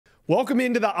Welcome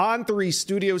into the On3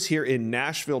 studios here in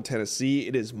Nashville, Tennessee.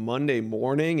 It is Monday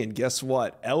morning, and guess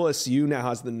what? LSU now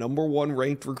has the #1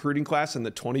 ranked recruiting class in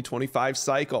the 2025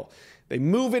 cycle. They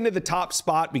move into the top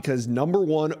spot because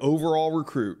 #1 overall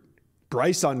recruit,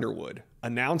 Bryce Underwood,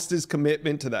 announced his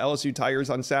commitment to the LSU Tigers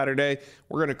on Saturday.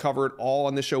 We're going to cover it all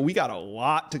on the show. We got a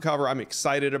lot to cover. I'm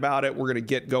excited about it. We're going to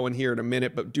get going here in a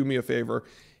minute, but do me a favor.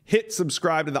 Hit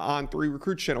subscribe to the On3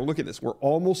 Recruits channel. Look at this. We're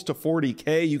almost to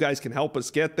 40K. You guys can help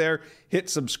us get there. Hit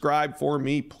subscribe for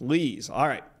me, please. All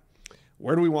right.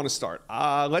 Where do we want to start?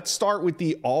 Let's start with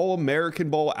the All-American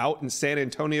Bowl out in San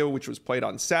Antonio, which was played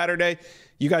on Saturday.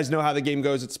 You guys know how the game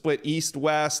goes. It's split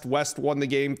East-West. West won the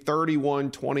game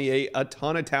 31-28. A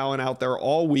ton of talent out there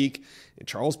all week. And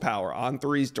Charles Power,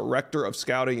 On3's Director of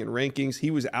Scouting and Rankings,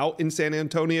 he was out in San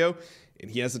Antonio,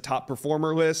 and he has a top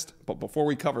performer list. But before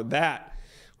we cover that,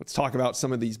 let's talk about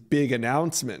some of these big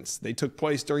announcements. They took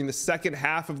place during the second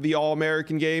half of the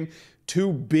All-American game.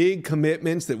 Two big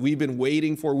commitments that we've been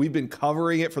waiting for. We've been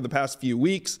covering it for the past few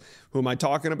weeks. Who am I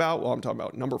talking about? Well, I'm talking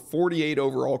about number 48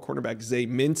 overall cornerback Zay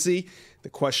Mincy. The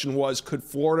question was, could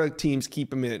Florida teams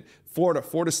keep him in?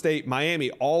 Florida State,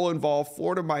 Miami, all involved.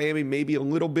 Florida, Miami, maybe a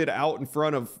little bit out in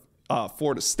front of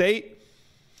Florida State.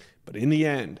 But in the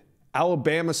end,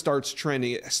 Alabama starts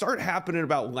trending. It started happening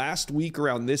about last week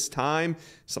around this time.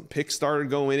 Some picks started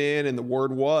going in, and the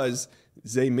word was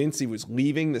Zay Mincy was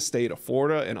leaving the state of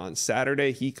Florida, and on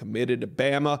Saturday, he committed to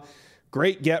Bama.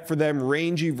 Great get for them.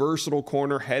 Rangy, versatile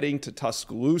corner heading to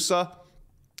Tuscaloosa.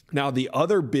 Now, the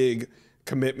other big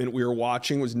commitment we were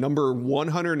watching was number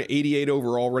 188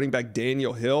 overall running back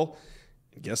Daniel Hill.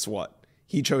 And guess what?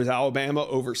 He chose Alabama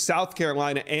over South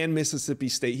Carolina and Mississippi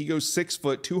State. He goes 6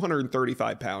 foot,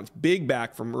 235 pounds, big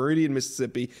back from Meridian,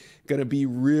 Mississippi. Going to be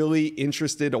really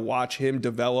interested to watch him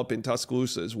develop in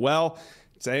Tuscaloosa as well.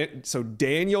 So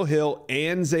Daniel Hill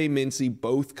and Zay Mincy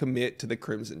both commit to the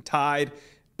Crimson Tide.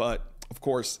 But of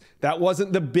course, that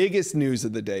wasn't the biggest news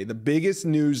of the day. The biggest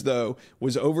news, though,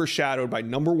 was overshadowed by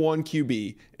 #1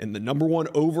 QB and the #1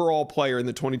 overall player in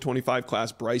the 2025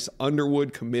 class, Bryce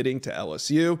Underwood, committing to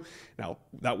LSU. Now,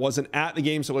 that wasn't at the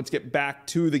game, so let's get back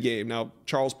to the game. Now,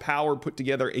 Charles Power put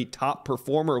together a top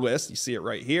performer list. You see it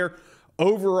right here.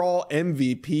 Overall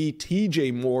MVP,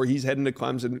 TJ Moore, he's heading to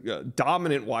Clemson,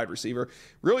 dominant wide receiver.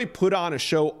 Really put on a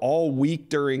show all week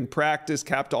during practice,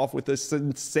 capped off with a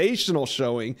sensational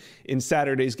showing in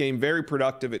Saturday's game. Very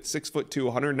productive at 6'2",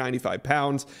 195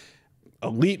 pounds.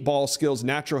 Elite ball skills,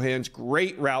 natural hands,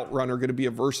 great route runner, going to be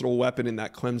a versatile weapon in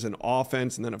that Clemson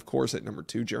offense. And then, of course, at number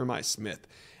 2, Jeremiah Smith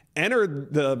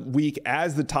entered the week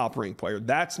as the top-ranked player.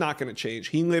 That's not going to change.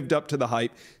 He lived up to the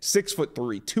hype.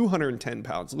 6'3", 210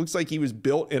 pounds. Looks like he was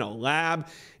built in a lab,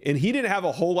 and he didn't have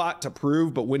a whole lot to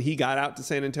prove, but when he got out to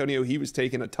San Antonio, he was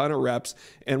taking a ton of reps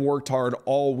and worked hard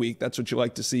all week. That's what you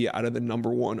like to see out of the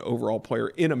 #1 overall player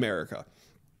in America.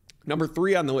 Number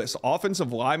 3 on the list,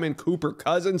 offensive lineman Cooper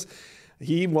Cousins.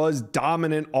 He was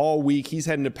dominant all week. He's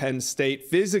heading to Penn State,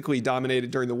 physically dominated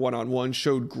during the one-on-one,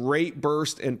 showed great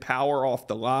burst and power off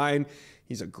the line.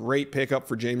 He's a great pickup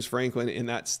for James Franklin in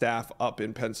that staff up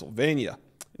in Pennsylvania.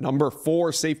 Number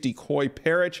 4, safety Coy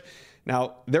Parrish.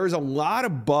 Now, there's a lot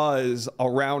of buzz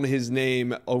around his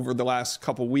name over the last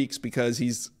couple weeks because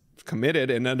he's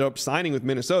committed and ended up signing with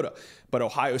Minnesota. But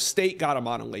Ohio State got him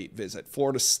on a late visit.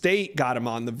 Florida State got him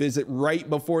on the visit right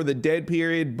before the dead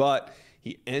period, but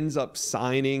he ends up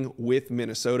signing with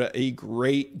Minnesota. A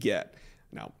great get.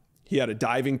 Now, he had a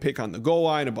diving pick on the goal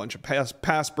line, a bunch of pass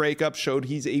breakups, showed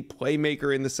he's a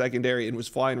playmaker in the secondary and was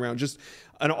flying around. Just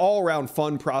an all-around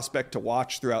fun prospect to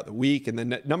watch throughout the week. And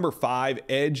then number 5,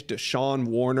 edge Deshaun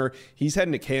Warner. He's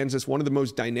heading to Kansas, one of the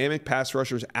most dynamic pass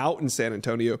rushers out in San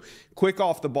Antonio. Quick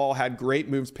off the ball, had great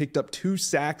moves, picked up 2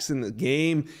 sacks in the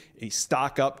game. A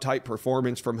stock-up type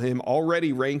performance from him,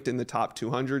 already ranked in the top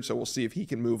 200, so we'll see if he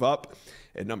can move up.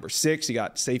 At number 6, you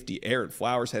got safety Aaron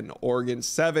Flowers heading to Oregon.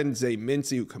 7, Zay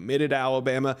Mincy, who committed to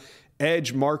Alabama.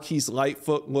 Edge Marquise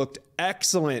Lightfoot looked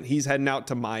excellent. He's heading out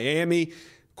to Miami.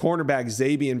 Cornerback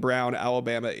Zabian Brown,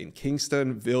 Alabama in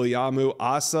Kingston. Viliamu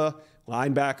Asa,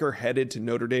 linebacker, headed to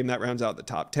Notre Dame. That rounds out the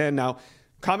top 10. Now,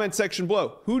 comment section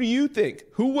below. Who do you think?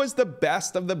 Who was the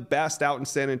best of the best out in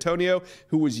San Antonio?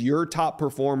 Who was your top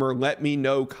performer? Let me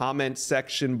know. Comment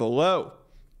section below.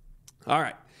 All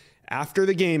right. After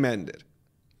the game ended,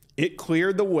 it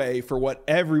cleared the way for what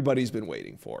everybody's been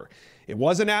waiting for. It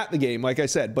wasn't at the game, like I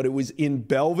said, but it was in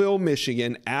Belleville,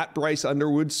 Michigan, at Bryce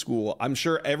Underwood's school. I'm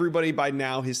sure everybody by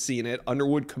now has seen it.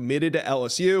 Underwood committed to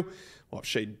LSU. We'll have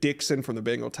Shay Dixon from the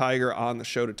Bengal Tiger on the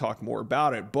show to talk more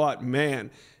about it. But,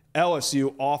 man,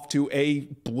 LSU off to a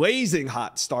blazing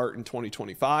hot start in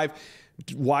 2025.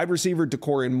 Wide receiver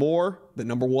DeCorian Moore, the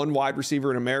number 1 wide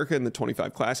receiver in America in the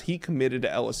 25 class, he committed to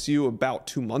LSU about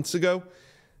 2 months ago.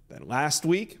 Then last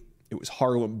week, it was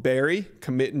Harlem Berry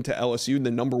committing to LSU,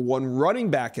 the number 1 running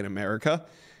back in America.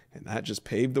 And that just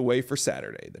paved the way for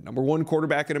Saturday. The number 1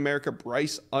 quarterback in America,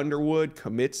 Bryce Underwood,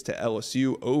 commits to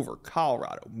LSU over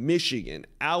Colorado, Michigan,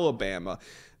 Alabama.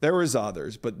 There was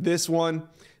others, but this one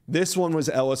was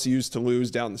LSU's to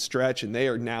lose down the stretch, and they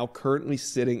are now currently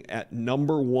sitting at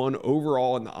number 1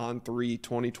 overall in the On3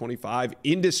 2025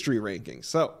 industry rankings.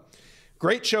 So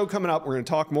great show coming up. We're going to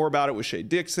talk more about it with Shea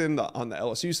Dixon on the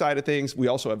LSU side of things. We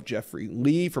also have Jeffrey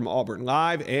Lee from Auburn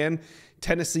Live and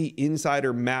Tennessee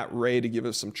insider Matt Ray to give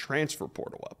us some transfer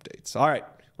portal updates. All right,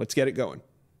 let's get it going.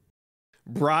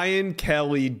 Brian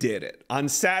Kelly did it. On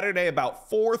Saturday,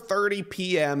 about 4:30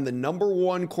 p.m., the number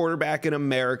 1 quarterback in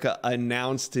America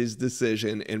announced his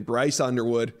decision, and Bryce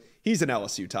Underwood, he's an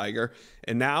LSU Tiger,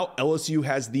 and now LSU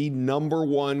has the number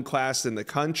 1 class in the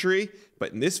country.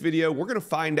 But in this video, we're going to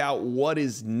find out what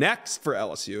is next for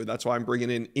LSU. That's why I'm bringing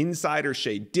in insider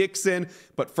Shea Dixon.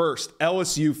 But first,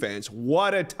 LSU fans,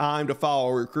 what a time to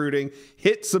follow recruiting.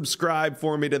 Hit subscribe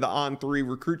for me to the On3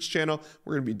 Recruits channel.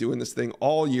 We're going to be doing this thing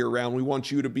all year round. We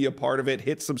want you to be a part of it.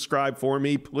 Hit subscribe for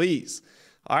me, please.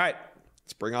 All right.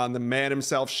 Let's bring on the man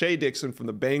himself, Shea Dixon from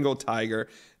the Bengal Tiger.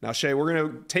 Now, Shea, we're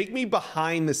going to take me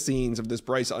behind the scenes of this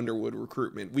Bryce Underwood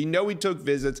recruitment. We know he took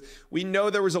visits. We know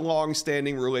there was a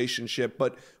long-standing relationship,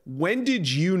 but when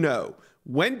did you know?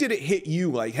 When did it hit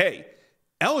you like, hey,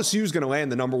 LSU is going to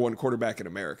land the number 1 quarterback in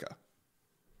America?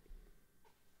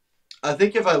 I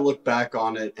think if I look back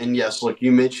on it, and yes, look,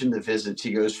 you mentioned the visits.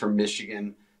 He goes from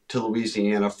Michigan to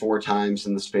Louisiana 4 times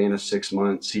in the span of 6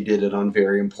 months. He did it on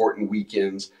very important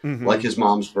weekends, like his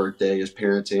mom's birthday, his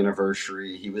parents'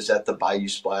 anniversary. He was at the Bayou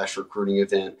Splash recruiting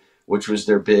event, which was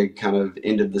their big kind of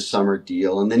end of the summer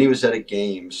deal. And then he was at a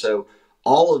game. So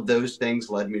all of those things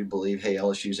led me to believe, hey,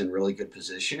 LSU's in really good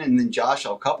position. And then, Josh,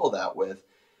 I'll couple that with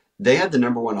they had the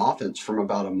number 1 offense from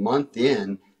about a month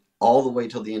in all the way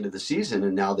till the end of the season.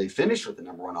 And now they finished with the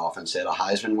number 1 offense. They had a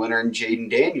Heisman winner in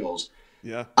Jaden Daniels.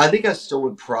 Yeah, I think I still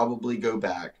would probably go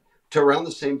back to around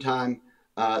the same time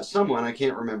someone, I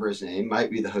can't remember his name, might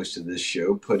be the host of this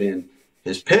show, put in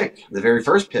his pick, the very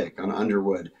first pick on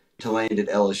Underwood to land at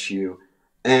LSU.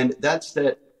 And that's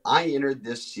that I entered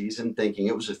this season thinking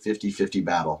it was a 50-50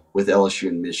 battle with LSU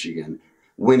and Michigan.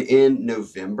 When in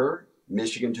November,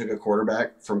 Michigan took a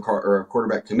quarterback a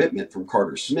quarterback commitment from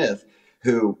Carter Smith,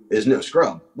 who is no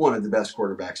scrub, one of the best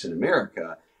quarterbacks in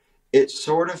America. It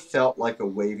sort of felt like a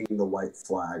waving the white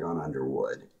flag on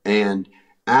Underwood. And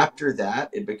after that,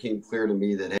 it became clear to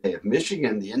me that, hey, if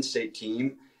Michigan, the in-state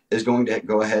team, is going to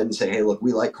go ahead and say, hey, look,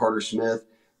 we like Carter Smith.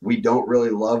 We don't really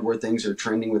love where things are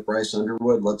trending with Bryce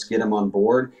Underwood. Let's get him on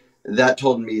board. That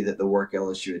told me that the work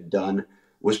LSU had done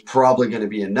was probably going to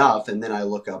be enough. And then I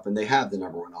look up and they have the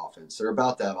number 1 offense. They're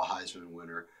about to have a Heisman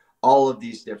winner. All of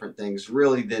these different things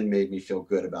really then made me feel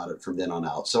good about it from then on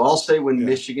out. So I'll say when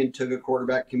Michigan took a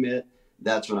quarterback commit,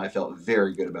 that's when I felt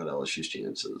very good about LSU's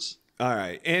chances. All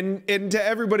right. And to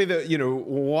everybody that,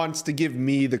 wants to give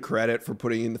me the credit for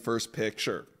putting in the first pick,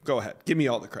 sure, go ahead. Give me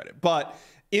all the credit. But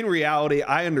in reality,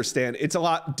 I understand it's a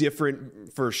lot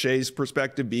different for Shea's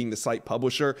perspective being the site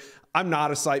publisher. I'm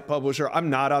not a site publisher. I'm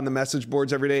not on the message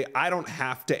boards every day. I don't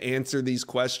have to answer these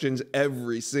questions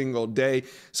every single day.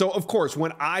 So, of course,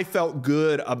 when I felt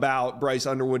good about Bryce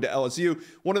Underwood to LSU,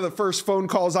 one of the first phone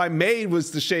calls I made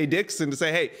was to Shea Dixon to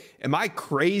say, hey, am I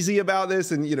crazy about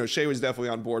this? And, Shea was definitely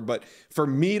on board. But for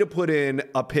me to put in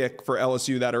a pick for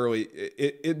LSU that early,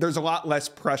 there's a lot less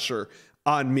pressure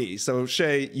on me. So,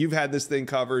 Shea, you've had this thing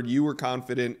covered. You were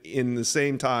confident in the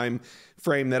same time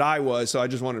frame that I was. So I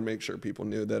just wanted to make sure people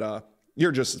knew that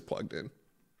you're just as plugged in.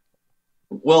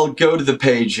 Well, go to the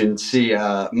page and see.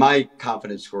 My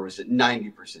confidence score was at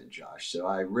 90%, Josh. So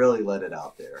I really let it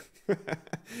out there.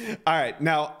 All right.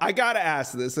 Now, I got to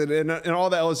ask this, and all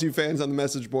the LSU fans on the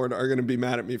message board are going to be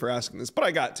mad at me for asking this, but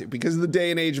I got to because of the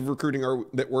day and age of recruiting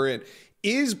that we're in.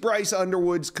 Is Bryce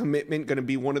Underwood's commitment going to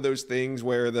be one of those things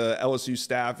where the LSU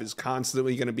staff is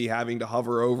constantly going to be having to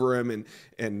hover over him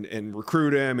and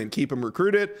recruit him and keep him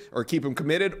recruited or keep him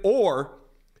committed? Or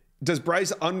does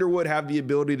Bryce Underwood have the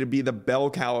ability to be the bell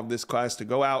cow of this class to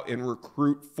go out and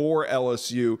recruit for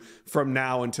LSU from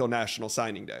now until National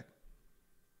Signing Day?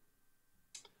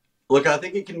 Look, I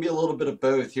think it can be a little bit of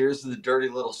both. Here's the dirty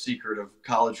little secret of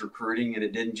college recruiting, and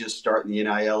it didn't just start in the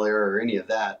NIL era or any of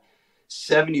that.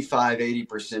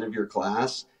 75-80% of your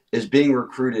class is being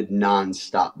recruited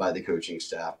nonstop by the coaching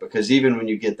staff, because even when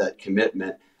you get that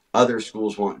commitment, other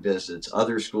schools want visits,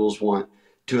 other schools want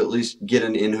to at least get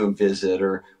an in-home visit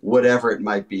or whatever it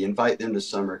might be, invite them to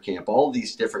summer camp, all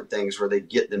these different things where they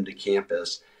get them to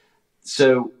campus.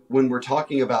 So when we're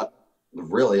talking about,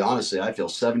 really, honestly, I feel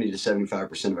 70 to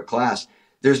 75% of a class,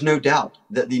 there's no doubt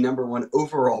that the number one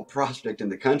overall prospect in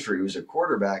the country, who's a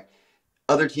quarterback,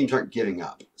 other teams aren't giving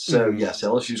up. So yes,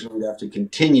 LSU is going to have to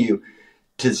continue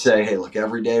to say, hey, look,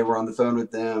 every day we're on the phone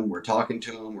with them, we're talking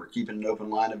to them, we're keeping an open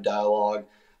line of dialogue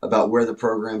about where the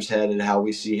program's headed, how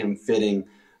we see him fitting.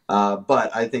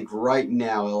 But I think right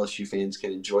now LSU fans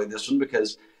can enjoy this one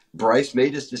because Bryce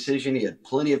made his decision. He had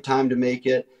plenty of time to make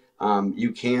it.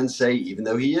 You can say, even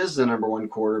though he is the number one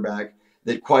quarterback,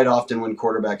 that quite often when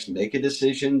quarterbacks make a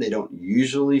decision, they don't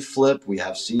usually flip. We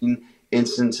have seen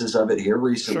instances of it here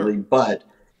recently, Sure. but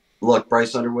look,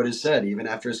 Bryce Underwood has said, even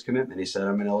after his commitment, he said,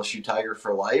 I'm an LSU Tiger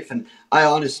for life. And I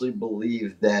honestly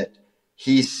believe that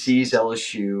he sees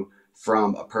LSU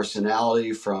from a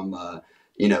personality, from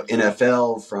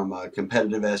NFL, from a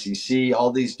competitive SEC,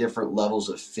 all these different levels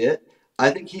of fit.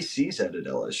 I think he sees that at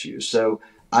LSU. So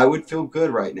I would feel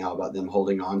good right now about them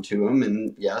holding on to him.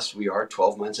 And yes, we are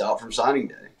 12 months out from signing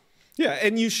day. Yeah,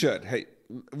 and you should. Hey,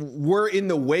 we're in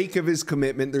the wake of his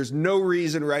commitment. There's no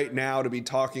reason right now to be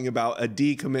talking about a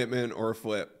decommitment or a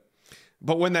flip.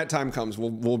 But when that time comes,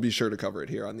 we'll be sure to cover it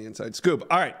here on the Inside Scoop.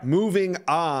 All right, moving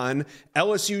on.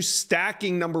 LSU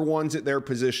stacking number ones at their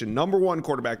position. Number one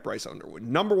quarterback, Bryce Underwood.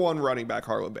 Number one running back,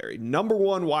 Harlow Berry. Number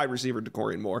one wide receiver,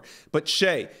 DeCorian Moore. But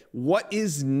Shay, what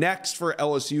is next for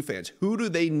LSU fans? Who do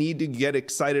they need to get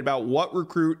excited about? What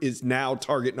recruit is now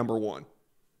target number one?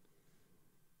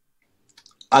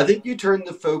 I think you turn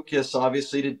the focus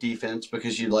obviously to defense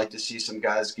because you'd like to see some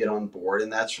guys get on board,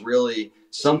 and that's really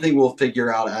something we'll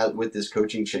figure out with this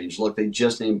coaching change. Look, they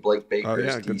just named Blake Baker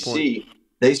as DC.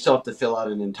 They still have to fill out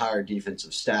an entire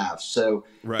defensive staff. So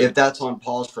if that's on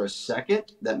pause for a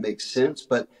second, that makes sense.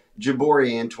 But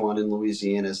Jabari Antoine in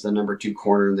Louisiana is the number 2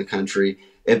 corner in the country.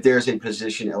 If there's a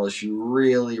position LSU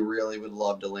really, really would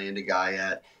love to land a guy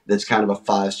at that's kind of a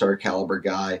 5-star caliber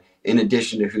guy, in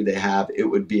addition to who they have, it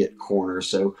would be at corner.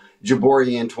 So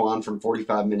Jabari Antoine from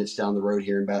 45 minutes down the road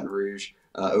here in Baton Rouge,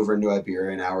 over in New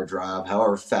Iberia, an hour drive,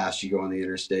 however fast you go on the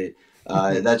interstate,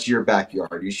 that's your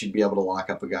backyard. You should be able to lock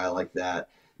up a guy like that.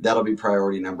 That'll be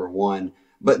priority number 1.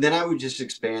 But then I would just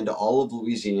expand to all of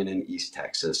Louisiana and East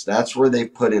Texas. That's where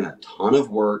they've put in a ton of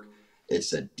work.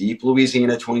 It's a deep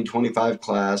Louisiana 2025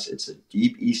 class. It's a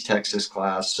deep East Texas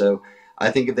class. So I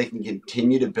think if they can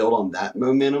continue to build on that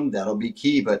momentum, that'll be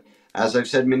key. But as I've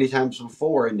said many times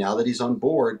before, and now that he's on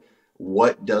board,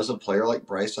 what does a player like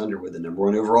Bryce Underwood, the number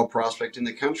 1 overall prospect in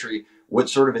the country, what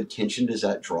sort of attention does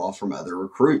that draw from other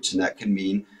recruits? And that can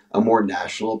mean a more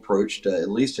national approach to at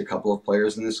least a couple of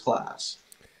players in this class.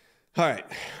 All right,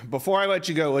 before I let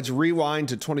you go, let's rewind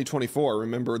to 2024.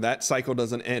 Remember, that cycle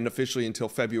doesn't end officially until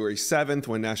February 7th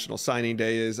when National Signing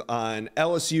Day is on.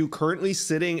 LSU currently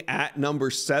sitting at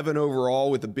number 7 overall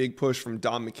with a big push from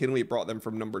Don McKinley. It brought them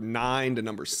from number 9 to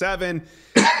number 7.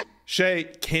 Shay,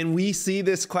 can we see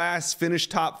this class finish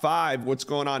top 5? What's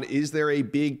going on? Is there a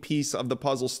big piece of the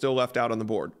puzzle still left out on the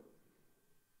board?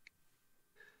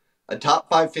 A top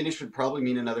 5 finish would probably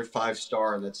mean another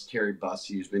 5-star, and that's Terry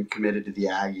Bussey, who's been committed to the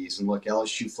Aggies. And look,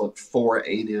 LSU flipped 4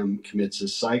 A&M commits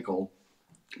this cycle,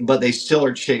 but they still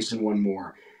are chasing one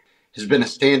more. He's been a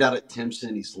standout at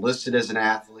Timpson. He's listed as an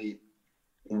athlete,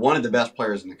 one of the best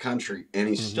players in the country, and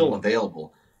he's still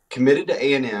available. Committed to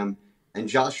A&M, and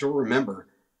Josh, you'll remember,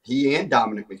 he and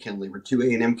Dominic McKinley were 2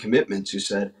 A&M commitments who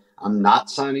said, I'm not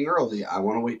signing early. I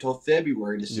want to wait till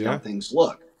February to see how things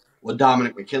look. Well,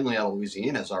 Dominic McKinley out of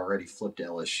Louisiana has already flipped to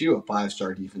LSU, a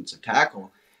 5-star defensive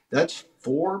tackle. That's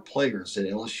 4 players that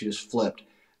LSU has flipped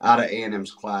out of A&M's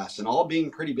class, and all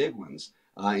being pretty big ones,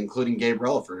 including Gabe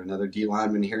Relaford, another D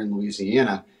lineman here in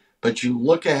Louisiana. But you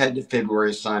look ahead to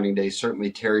February signing day, certainly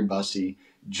Terry Bussey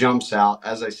jumps out.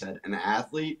 As I said, an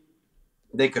athlete.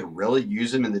 They could really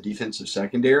use him in the defensive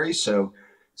secondary. So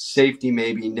safety,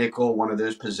 maybe nickel, one of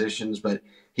those positions, but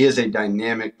he is a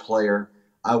dynamic player.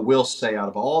 I will say, out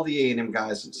of all the A&M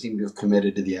guys that seem to have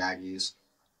committed to the Aggies,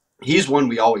 he's one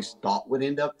we always thought would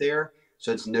end up there.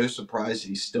 So it's no surprise that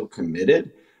he's still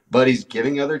committed, but he's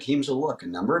giving other teams a look, a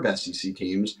number of SEC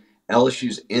teams.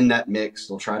 LSU's in that mix.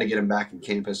 They'll try to get him back on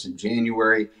campus in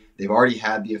January. They've already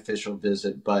had the official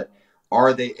visit, but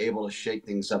are they able to shake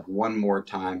things up one more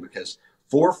time? Because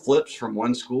 4 flips from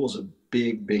one school is a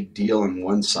big, big deal in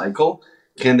one cycle.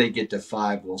 Can they get to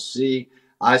 5? We'll see.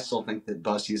 I still think that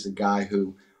Bussey's a guy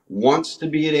who wants to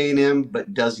be at A&M,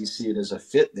 but does he see it as a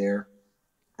fit there?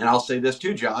 And I'll say this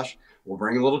too, Josh. We'll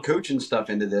bring a little coaching stuff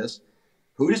into this.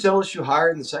 Who does LSU hire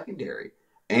in the secondary?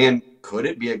 And could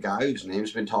it be a guy whose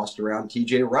name's been tossed around,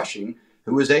 TJ Rushing,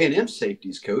 who was A&M's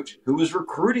safeties coach, who was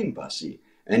recruiting Bussey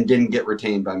and didn't get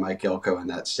retained by Mike Elko and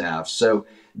that staff. So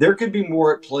there could be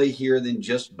more at play here than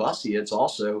just Bussey. It's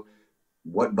also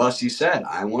what Bussey said.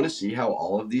 I want to see how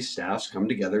all of these staffs come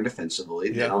together defensively.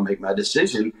 Yeah. Then I'll make my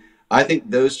decision. I think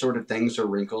those sort of things are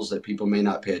wrinkles that people may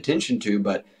not pay attention to,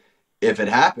 but if it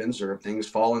happens or if things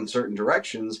fall in certain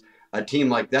directions, a team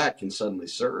like that can suddenly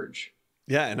surge.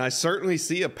 Yeah, and I certainly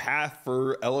see a path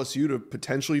for LSU to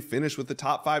potentially finish with the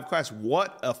top 5 class.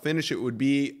 What a finish it would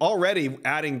be. Already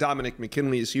adding Dominic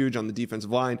McKinley is huge on the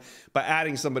defensive line, but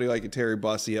adding somebody like a Terry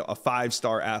Bussey, a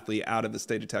 5-star athlete out of the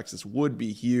state of Texas, would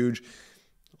be huge.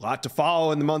 A lot to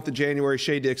follow in the month of January.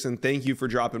 Shea Dixon, thank you for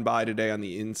dropping by today on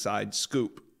the Inside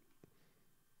Scoop.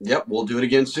 Yep, we'll do it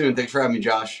again soon. Thanks for having me,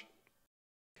 Josh.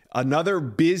 Another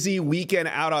busy weekend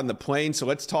out on the plane, so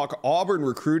let's talk Auburn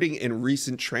recruiting and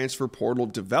recent transfer portal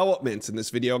developments. In this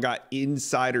video, got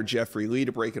insider Jeffrey Lee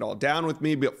to break it all down with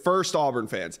me. But first, Auburn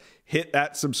fans, hit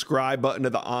that subscribe button to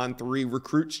the On3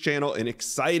 Recruits channel. An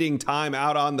exciting time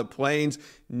out on the plains.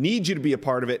 Need you to be a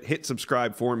part of it. Hit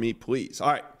subscribe for me, please.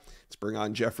 All right, let's bring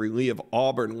on Jeffrey Lee of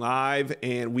Auburn Live,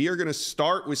 and we are going to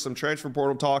start with some transfer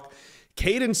portal talk.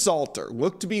 Caden Salter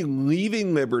looked to be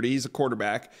leaving Liberty. He's a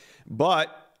quarterback,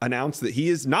 but announced that he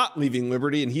is not leaving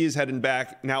Liberty and he is heading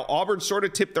back. Now, Auburn sort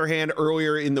of tipped their hand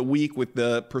earlier in the week with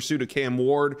the pursuit of Cam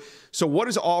Ward. So what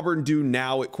does Auburn do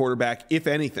now at quarterback, if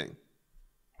anything?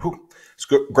 It's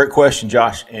a great question,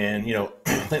 Josh. And, you know,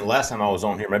 I think last time I was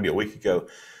on here, maybe a week ago,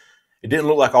 it didn't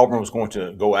look like Auburn was going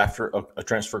to go after a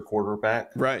transfer quarterback.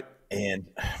 Right. And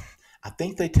I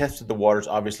think they tested the waters,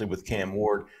 obviously, with Cam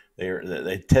Ward.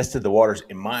 They tested the waters,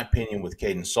 in my opinion, with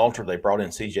Caden Salter. They brought in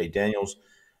CJ Daniels.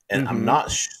 And I'm not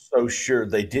so sure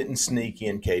they didn't sneak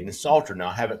in Caden Salter. Now,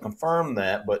 I haven't confirmed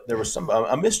that, but there was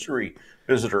a mystery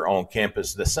visitor on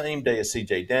campus the same day as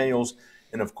C.J. Daniels.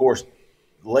 And, of course,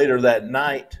 later that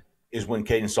night is when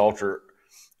Caden Salter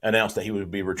announced that he would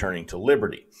be returning to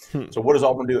Liberty. So what does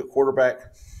Auburn do at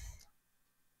quarterback?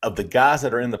 Of the guys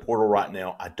that are in the portal right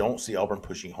now, I don't see Auburn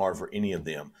pushing hard for any of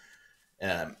them.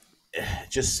 It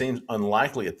just seems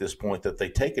unlikely at this point that they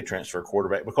take a transfer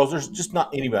quarterback because there's just not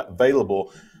any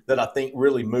available that I think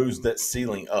really moves that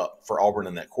ceiling up for Auburn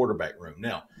in that quarterback room.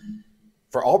 Now,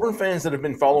 for Auburn fans that have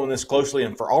been following this closely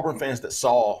and for Auburn fans that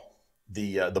saw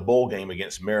the bowl game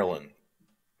against Maryland,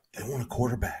 they want a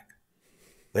quarterback.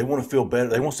 They want to feel better.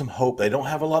 They want some hope. They don't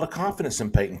have a lot of confidence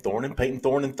in Peyton Thorne, and Peyton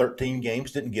Thorne in 13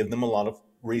 games didn't give them a lot of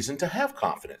reason to have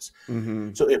confidence.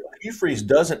 So if Hugh Freeze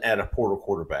doesn't add a portal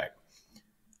quarterback,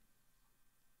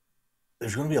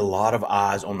 there's going to be a lot of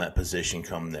eyes on that position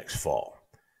come next fall.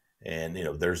 And, you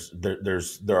know, there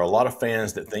are a lot of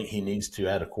fans that think he needs to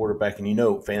add a quarterback. And, you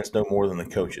know, fans know more than the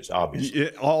coaches, obviously.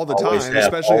 All the time,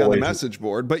 especially on the message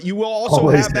board. But you will also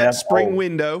have that spring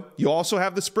window. You also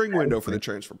have the spring window for the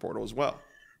transfer portal as well.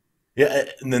 Yeah,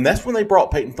 and then that's when they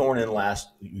brought Peyton Thorne in last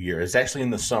year. It's actually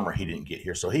in the summer he didn't get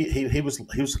here. So he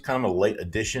was kind of a late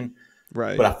addition.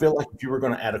 Right. But I feel like if you were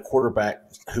going to add a quarterback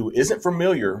who isn't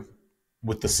familiar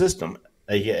with the system,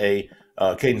 aka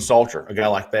Caden Salter, a guy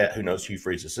like that who knows Hugh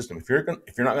Freeze's system. If you're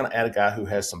not going to add a guy who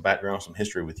has some background, some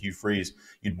history with Hugh Freeze,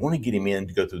 you'd want to get him in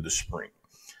to go through the spring.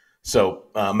 So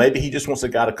maybe he just wants a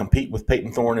guy to compete with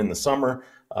Peyton Thorne in the summer.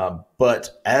 But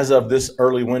as of this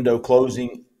early window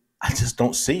closing, I just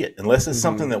don't see it unless it's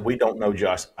something that we don't know,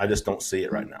 Josh. I just don't see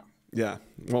it right now. Yeah,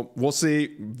 well, we'll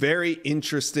see. Very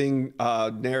interesting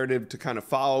narrative to kind of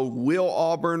follow. Will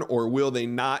Auburn or will they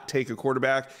not take a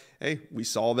quarterback? Hey, we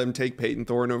saw them take Peyton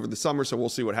Thorne over the summer, so we'll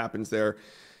see what happens there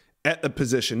at the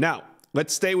position. Now,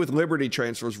 let's stay with Liberty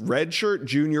transfers. Redshirt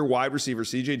junior wide receiver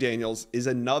CJ Daniels is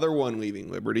another one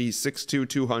leaving Liberty. He's 6'2",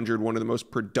 200, one of the most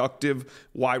productive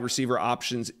wide receiver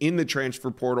options in the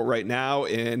transfer portal right now,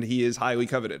 and he is highly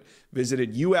coveted.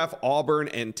 Visited UF, Auburn,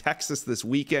 and Texas this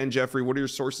weekend. Jeffrey, what are your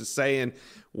sources saying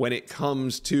when it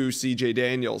comes to CJ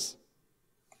Daniels?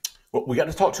 Well, we got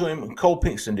to talk to him. Cole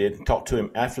Pinkston did talk to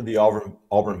him after the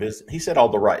Auburn visit. He said all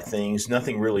the right things.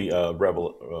 Nothing really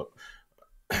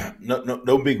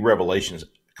no big revelations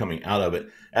coming out of it.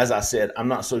 As I said, I'm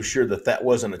not so sure that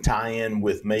wasn't a tie-in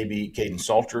with maybe Caden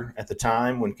Salter at the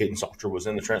time when Caden Salter was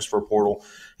in the transfer portal.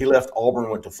 He left Auburn,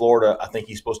 went to Florida. I think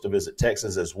he's supposed to visit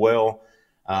Texas as well.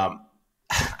 I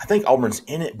think Auburn's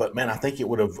in it, but man, I think it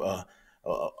would have.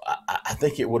 I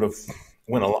think it would have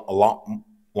went a lot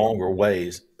longer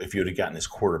ways if you would have gotten his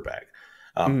quarterback.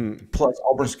 Plus,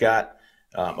 Auburn's got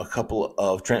a couple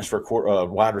of transfer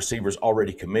wide receivers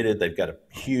already committed. They've got a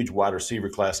huge wide receiver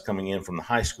class coming in from the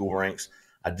high school ranks.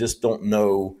 I just don't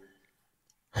know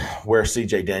where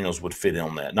C.J. Daniels would fit in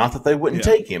on that. Not that they wouldn't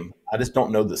take him. I just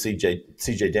don't know that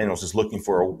C.J. Daniels is looking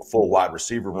for a full wide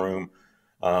receiver room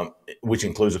which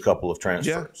includes a couple of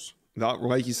transfers. Not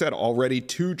like you said, already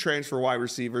 2 transfer wide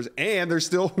receivers, and they're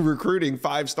still recruiting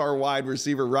 5-star wide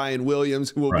receiver Ryan Williams,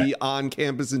 who will be on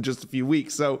campus in just a few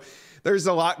weeks. So there's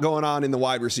a lot going on in the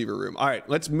wide receiver room. All right,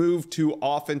 let's move to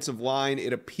offensive line.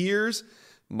 It appears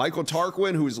Michael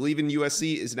Tarquin, who is leaving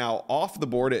USC, is now off the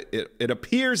board. It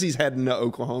appears he's heading to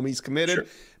Oklahoma. He's committed. Sure.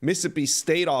 Mississippi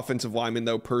State offensive lineman,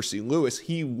 though, Percy Lewis,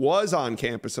 he was on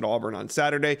campus at Auburn on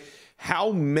Saturday.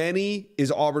 How many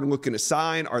is Auburn looking to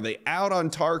sign? Are they out on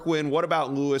Tarquin? What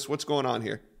about Lewis? What's going on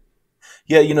here?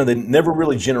 Yeah, they never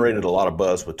really generated a lot of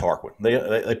buzz with Tarquin.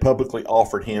 They publicly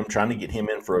offered him, trying to get him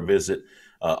in for a visit.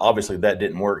 Obviously, that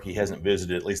didn't work. He hasn't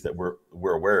visited, at least that we're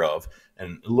aware of.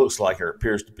 And it looks like, or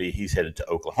appears to be, he's headed to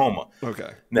Oklahoma.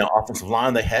 Okay. Now, offensive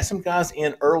line, they had some guys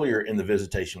in earlier in the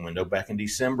visitation window back in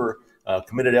December,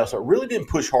 committed out. So it really didn't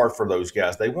push hard for those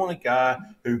guys. They want a guy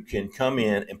who can come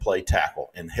in and play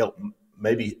tackle and help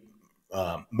maybe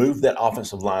move that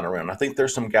offensive line around. I think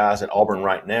there's some guys at Auburn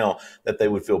right now that they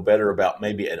would feel better about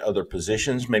maybe at other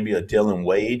positions, maybe a Dylan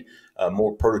Wade, a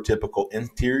more prototypical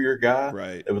interior guy.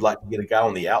 Right. They would like to get a guy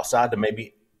on the outside to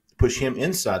maybe push him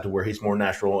inside to where he's more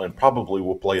natural and probably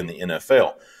will play in the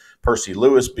NFL. Percy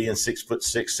Lewis, being 6'6",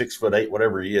 6'8",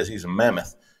 whatever he is, he's a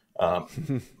mammoth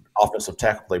offensive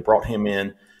tackle. They brought him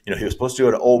in. He was supposed to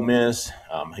go to Ole Miss.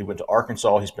 He went to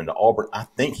Arkansas. He's been to Auburn. I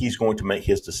think he's going to make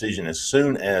his decision as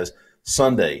soon as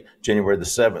Sunday, January the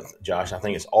 7th, Josh. I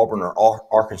think it's Auburn or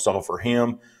Arkansas for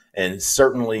him. And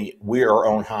certainly we are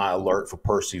on high alert for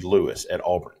Percy Lewis at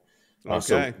Auburn. Okay.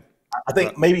 So I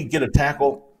think maybe get a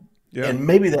tackle, and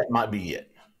maybe that might be it.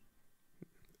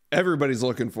 Everybody's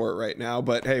looking for it right now,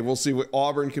 but hey, we'll see what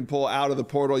Auburn can pull out of the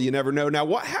portal. You never know. Now,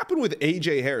 what happened with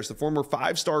A.J. Harris, the former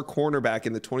 5-star cornerback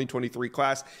in the 2023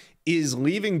 class, is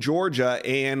leaving Georgia,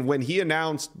 and when he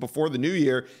announced before the new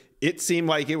year, it seemed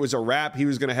like it was a wrap. He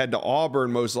was going to head to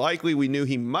Auburn. Most likely, we knew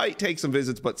he might take some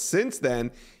visits, but since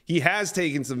then, he has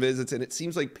taken some visits, and it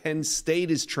seems like Penn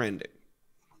State is trending.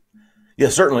 Yeah,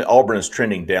 certainly Auburn is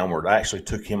trending downward. I actually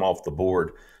took him off the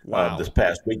board this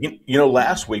past week.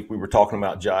 Last week we were talking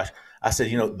about, Josh, I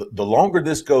said, the longer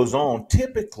this goes on,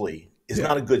 typically is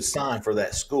not a good sign for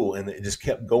that school. And it just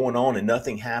kept going on and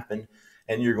nothing happened.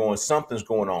 And you're going, something's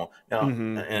going on. Now,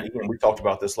 and again, we talked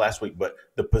about this last week, but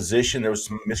the position, there was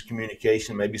some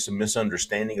miscommunication, maybe some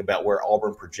misunderstanding about where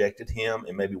Auburn projected him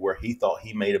and maybe where he thought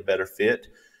he made a better fit.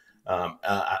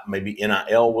 Maybe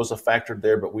NIL was a factor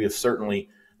there, but we have certainly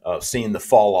seen the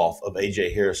fall off of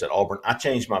A.J. Harris at Auburn. I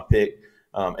changed my pick,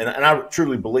 and I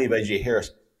truly believe A.J.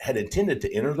 Harris had intended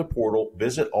to enter the portal,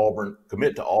 visit Auburn,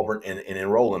 commit to Auburn, and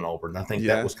enroll in Auburn. I think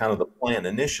that was kind of the plan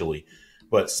initially.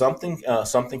 But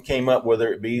something came up,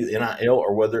 whether it be NIL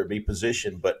or whether it be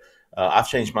position. But I've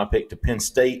changed my pick to Penn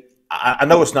State. I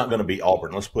know it's not going to be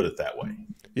Auburn. Let's put it that way.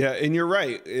 Yeah, and you're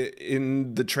right.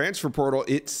 In the transfer portal,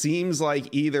 it seems like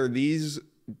either these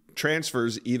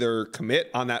transfers either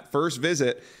commit on that first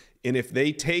visit, and if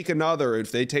they take another,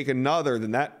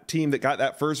 then that team that got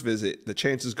that first visit, the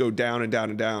chances go down and down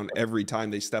and down every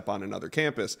time they step on another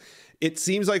campus. It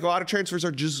seems like a lot of transfers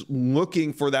are just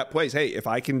looking for that place. Hey, if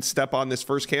I can step on this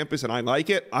first campus and I like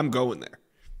it, I'm going there.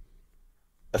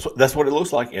 That's what it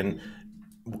looks like. And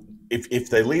if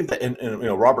they leave that, and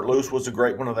Robert Lewis was a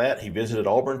great one of that. He visited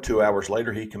Auburn. 2 hours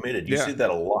later, he committed. You see that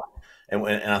a lot. And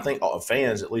I think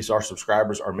fans, at least our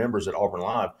subscribers, our members at Auburn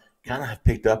Live, kind of have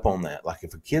picked up on that. Like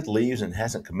if a kid leaves and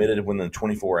hasn't committed within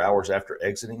 24 hours after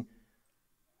exiting,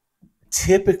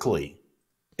 typically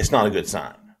it's not a good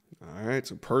sign. All right,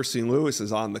 so Percy Lewis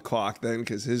is on the clock then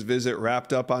because his visit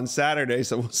wrapped up on Saturday.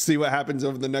 So we'll see what happens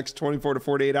over the next 24 to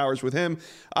 48 hours with him.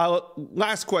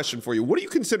 Last question for you. What do you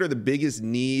consider the biggest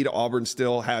need Auburn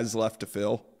still has left to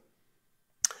fill?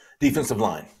 Defensive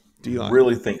line. D-line.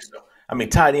 Really think so. I mean,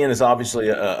 tight end is obviously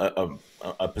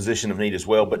a position of need as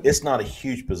well, but it's not a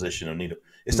huge position of need.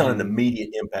 It's not an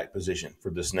immediate impact position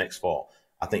for this next fall.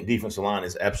 I think defensive line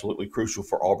is absolutely crucial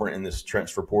for Auburn in this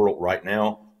transfer portal right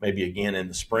now, maybe again in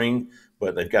the spring,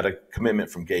 but they've got a commitment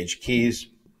from Gage Keys.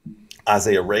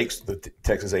 Isaiah Rakes, the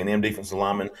Texas A&M defensive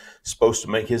lineman, supposed to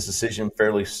make his decision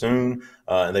fairly soon.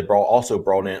 They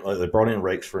brought in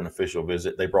Rakes for an official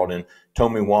visit. They brought in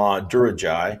Tomiwa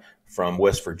Durajai from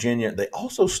West Virginia. They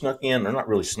also snuck in, or not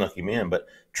really snuck him in, but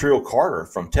Trill Carter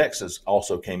from Texas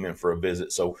also came in for a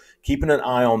visit. So keeping an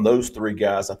eye on those three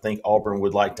guys, I think Auburn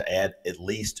would like to add at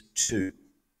least 2.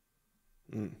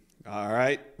 All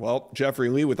right. Well, Jeffrey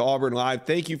Lee with Auburn Live,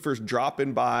 thank you for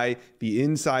dropping by the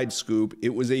Inside Scoop.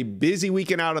 It was a busy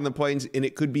weekend out on the plains, and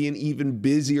it could be an even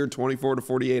busier 24 to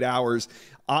 48 hours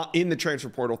in the transfer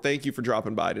portal. Thank you for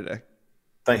dropping by today.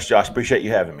 Thanks, Josh. Appreciate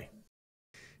you having me.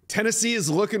 Tennessee is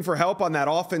looking for help on that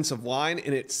offensive line,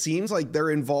 and it seems like they're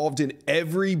involved in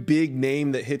every big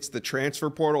name that hits the transfer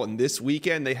portal. And this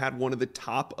weekend, they had one of the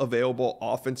top available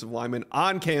offensive linemen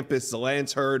on campus,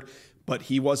 Zalance Hurd, but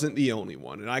he wasn't the only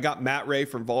one. And I got Matt Ray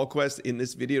from VolQuest in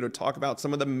this video to talk about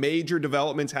some of the major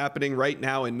developments happening right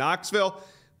now in Knoxville.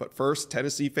 But first,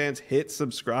 Tennessee fans, hit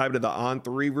subscribe to the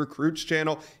On3 Recruits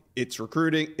channel. It's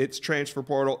recruiting, it's transfer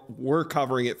portal. We're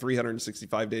covering it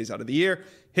 365 days out of the year.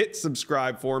 Hit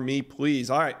subscribe for me, please.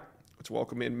 All right, let's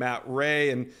welcome in Matt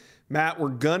Ray. And Matt, we're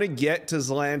going to get to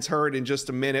Zalance Hurd in just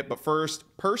a minute. But first,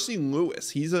 Percy Lewis.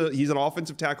 He's an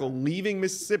offensive tackle leaving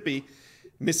Mississippi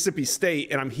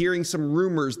State. And I'm hearing some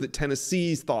rumors that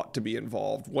Tennessee's thought to be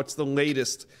involved. What's the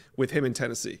latest with him in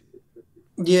Tennessee?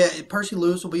 Yeah, Percy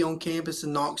Lewis will be on campus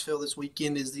in Knoxville this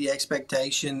weekend is the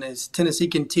expectation as Tennessee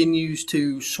continues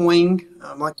to swing,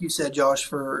 like you said, Josh,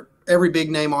 for every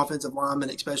big-name offensive lineman,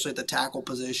 especially at the tackle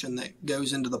position that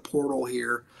goes into the portal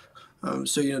here.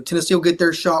 Tennessee will get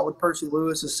their shot with Percy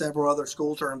Lewis as several other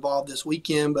schools are involved this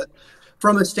weekend. But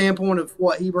from a standpoint of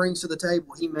what he brings to the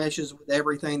table, he meshes with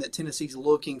everything that Tennessee's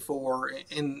looking for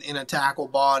in a tackle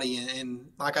body. And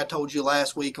like I told you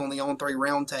last week on the On3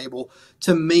 Roundtable,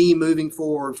 to me, moving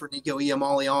forward for Nico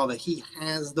Iamaleava, he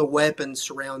has the weapons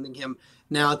surrounding him.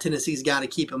 Now Tennessee's got to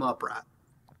keep him upright.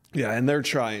 Yeah, and they're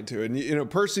trying to.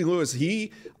 And, Percy Lewis,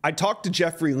 I talked to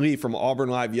Jeffrey Lee from Auburn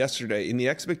Live yesterday, and the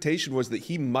expectation was that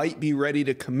he might be ready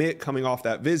to commit coming off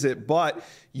that visit. But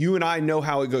you and I know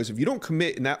how it goes. If you don't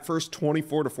commit in that first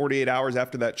 24 to 48 hours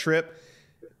after that trip,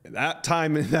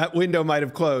 that window might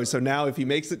have closed. So now if he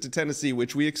makes it to Tennessee,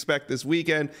 which we expect this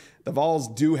weekend, the Vols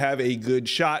do have a good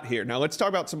shot here. Now let's talk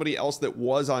about somebody else that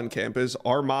was on campus,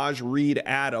 Armaj Reed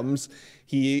Adams.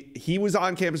 He was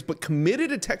on campus, but committed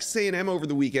to Texas A&M over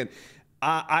the weekend.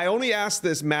 I only ask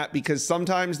this, Matt, because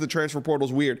sometimes the transfer portal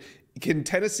is weird. Can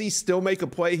Tennessee still make a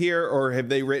play here, or have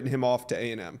they written him off to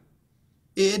A&M?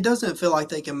 It doesn't feel like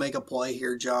they can make a play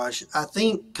here, Josh. I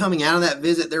think coming out of that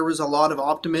visit, there was a lot of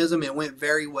optimism. It went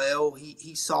very well.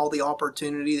 He saw the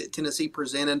opportunity that Tennessee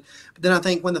presented. But then I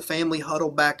think when the family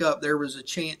huddled back up, there was a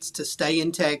chance to stay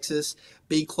in Texas,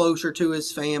 be closer to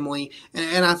his family.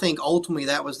 And I think ultimately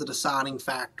that was the deciding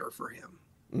factor for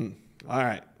him. All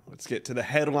right. Let's get to the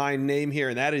headline name here,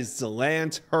 and that is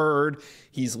Zalance Hurd.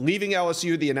 He's leaving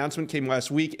LSU. The announcement came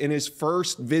last week, and his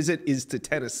first visit is to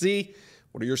Tennessee.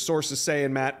 What are your sources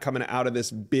saying, Matt, coming out of this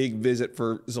big visit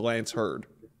for Zalance Hurd?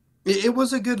 It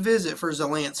was a good visit for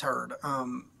Zalance Hurd.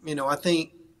 I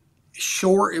think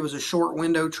it was a short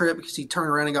window trip because he turned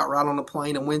around and got right on the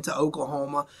plane and went to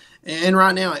Oklahoma. And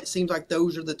right now it seems like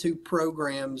those are the two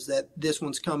programs that this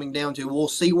one's coming down to. We'll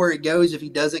see where it goes if he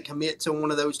doesn't commit to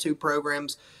one of those two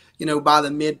programs. By the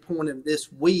midpoint of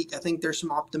this week, I think there's some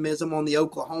optimism on the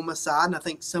Oklahoma side, and I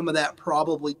think some of that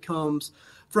probably comes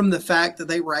from the fact that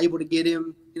they were able to get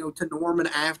him, to Norman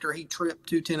after he tripped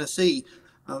to Tennessee.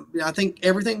 I think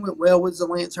everything went well with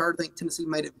Zalance Hurd. I think Tennessee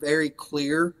made it very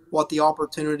clear what the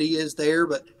opportunity is there,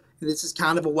 but this is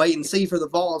kind of a wait and see for the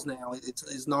Vols now.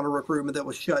 It's not a recruitment that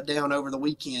was shut down over the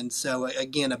weekend. So,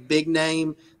 again, a big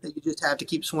name that you just have to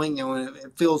keep swinging on.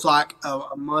 It feels like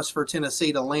a must for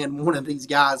Tennessee to land one of these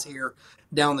guys here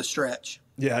down the stretch.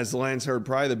 Yeah, Zalance Hurd,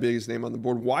 probably the biggest name on the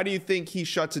board. Why do you think he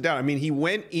shuts it down? I mean, he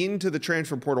went into the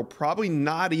transfer portal probably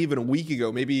not even a week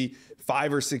ago, maybe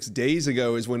 5 or 6 days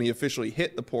ago is when he officially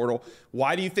hit the portal.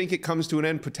 Why do you think it comes to an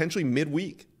end potentially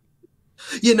midweek?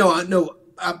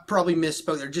 I probably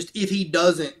misspoke there. Just if he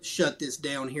doesn't shut this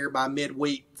down here by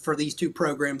midweek for these two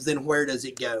programs, then where does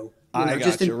it go?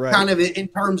 Kind of in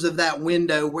terms of that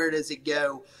window, where does it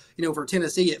go? For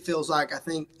Tennessee, it feels like I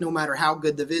think no matter how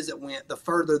good the visit went, the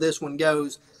further this one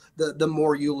goes, the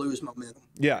more you lose momentum.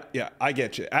 Yeah, I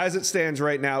get you. As it stands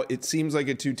right now, it seems like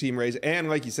a two-team race. And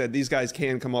like you said, these guys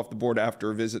can come off the board after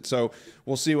a visit. So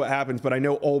we'll see what happens. But I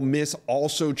know Ole Miss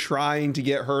also trying to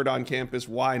get Hurd on campus.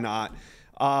 Why not?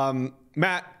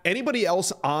 Matt, anybody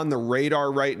else on the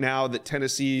radar right now that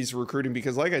Tennessee's recruiting?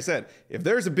 Because like I said, if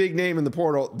there's a big name in the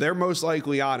portal, they're most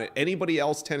likely on it. Anybody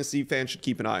else Tennessee fans should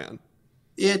keep an eye on?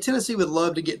 Yeah, Tennessee would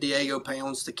love to get Diego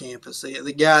Pounds to campus.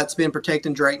 The guy that's been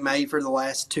protecting Drake May for the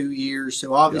last 2 years.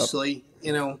 So obviously,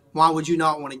 why would you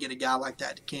not want to get a guy like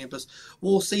that to campus?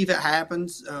 We'll see if it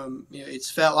happens.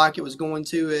 It's felt like it was going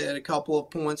to at a couple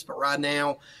of points, but right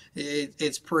now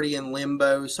it's pretty in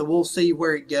limbo. So we'll see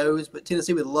where it goes. But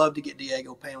Tennessee would love to get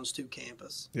Diego Pounds to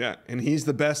campus. Yeah, and he's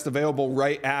the best available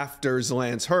right after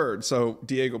Zalance Hurd. So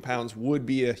Diego Pounds would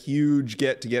be a huge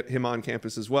get to get him on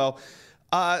campus as well.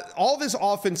 All this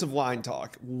offensive line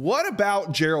talk. What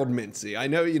about Gerald Mincey? I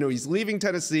know, he's leaving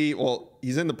Tennessee. Well,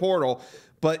 he's in the portal,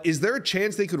 but is there a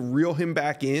chance they could reel him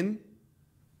back in?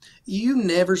 You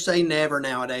never say never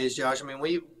nowadays, Josh. I mean,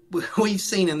 we've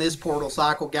seen in this portal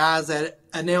cycle guys that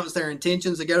announce their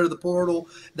intentions to go to the portal,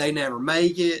 they never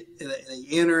make it. They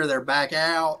enter, they're back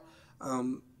out.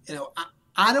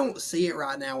 I don't see it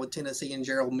right now with Tennessee and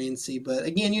Gerald Mincey, but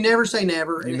again, you never say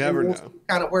never. You never know.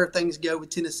 Kind of where things go with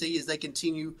Tennessee as they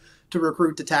continue to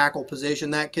recruit the tackle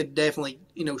position. That could definitely,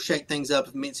 shake things up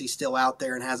if Mincey's still out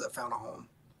there and hasn't found a home.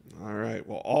 All right.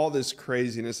 Well, all this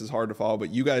craziness is hard to follow, but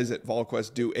you guys at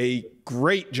VolQuest do a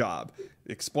great job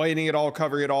explaining it all,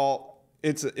 covering it all.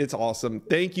 It's awesome.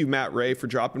 Thank you, Matt Ray, for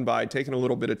dropping by, taking a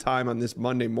little bit of time on this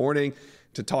Monday morning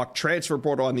to talk transfer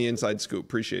portal on the Inside Scoop.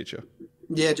 Appreciate you.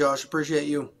 Yeah, Josh, appreciate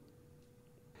you.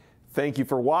 Thank you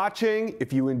for watching.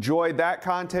 If you enjoyed that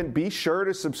content, be sure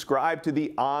to subscribe to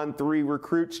the On3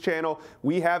 Recruits channel.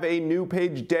 We have a new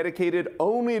page dedicated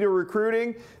only to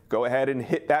recruiting. Go ahead and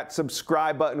hit that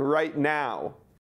subscribe button right now.